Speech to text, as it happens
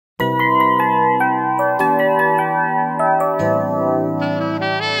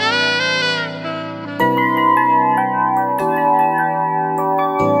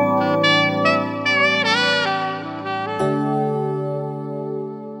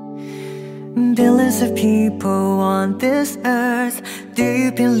Billions of people on this earth. Do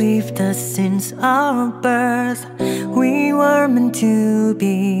you believe that since our birth we were meant to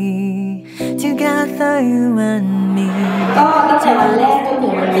be together, you and me? ก็ตั้งแต่วันแรกจนถึ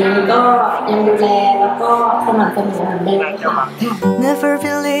งวันนี้ก็ยังดูแลแล้วก็สม่ำเสมอเหมือนเดิมค่ะ Never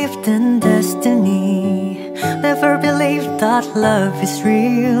believed in destiny. Never believed that love is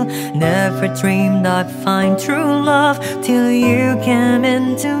real. Never dreamed I'd find true love till you came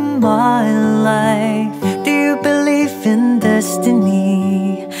into my life. Do you believe in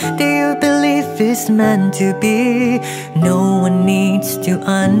destiny? Do you believe it's meant to be? No one needs to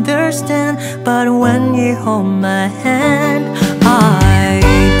understand, but when you hold my hand, I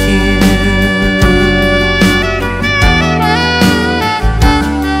do.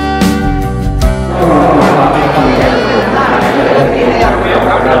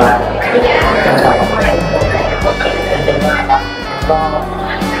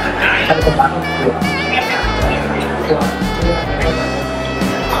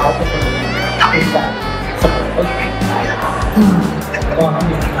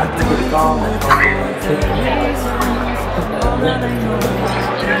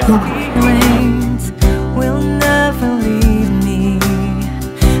 Rains will never leave me.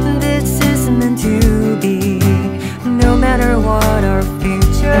 This is meant to be. No matter what our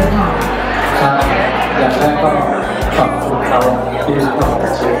future. อย่างแรกก็ขอบคุณเขาที่ให้ความรั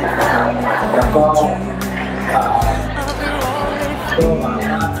กแล้วก็ก็หวัง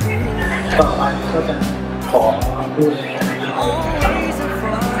ว่าต่อไปก็จะขอพูด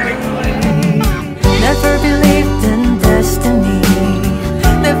Never believed in destiny.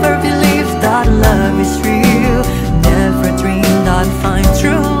 Never believed that love is real. Never dreamed I'd find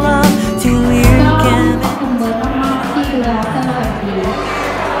true love till you came. ขอบคุณเบิร์ดมากๆที่ดูแลเพื่อนเราอย่างดี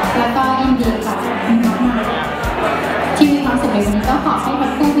แล้วก็ยินดีกับคุณมากๆที่มีความสุขในวันนี้ก็ขอให้ทั้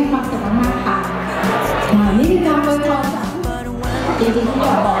งคู่มีความสุขมากๆค่ะนี่คือการอวยพรจากจริงๆที่อย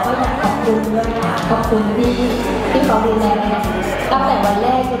ากบอกก็อยากขอบคุณด้วยค่ะขอบคุณที่เขาดูแลตั้งแต่วันแร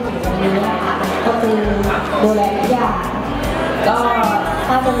กจนถึงวันนี้นะคะก็คือดูแลทุกอย่างก็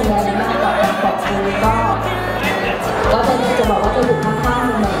ถ้าจะมีอะไรมากกว่าการขอบคุณก็จะบอกว่าจะอยู่ข้างๆเ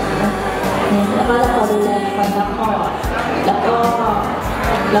สมอแล้วก็จะคอยดูแลคอยซัพพอร์ตแล้วก็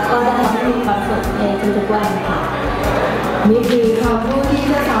จะทำให้มีความสุขในทุกๆวันค่ะนี่คือคำพูดที่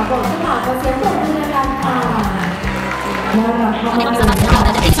จะสาวบอกสาวก็เสียงปรบมือกันค่ะน่ารักมากเลยค่ะ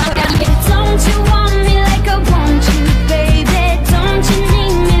Don't you want me like I want you, baby? Don't you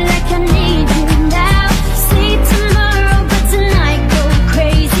need me like I need you now? See tomorrow, but tonight go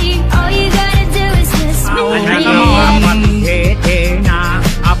crazy. All you gotta do is miss me.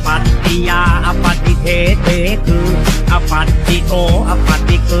 อปัตติยาอปัตติเทเทคืออปัตติโตอปัต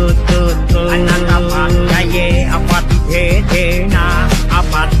ติเกิดอนันตปัจจเยอปัตติเทเทนาอ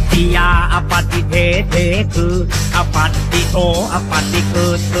ปัตติยาอปัตติเทเทคืออปัตติโตอปัตติเกิ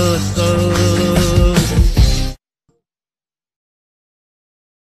ด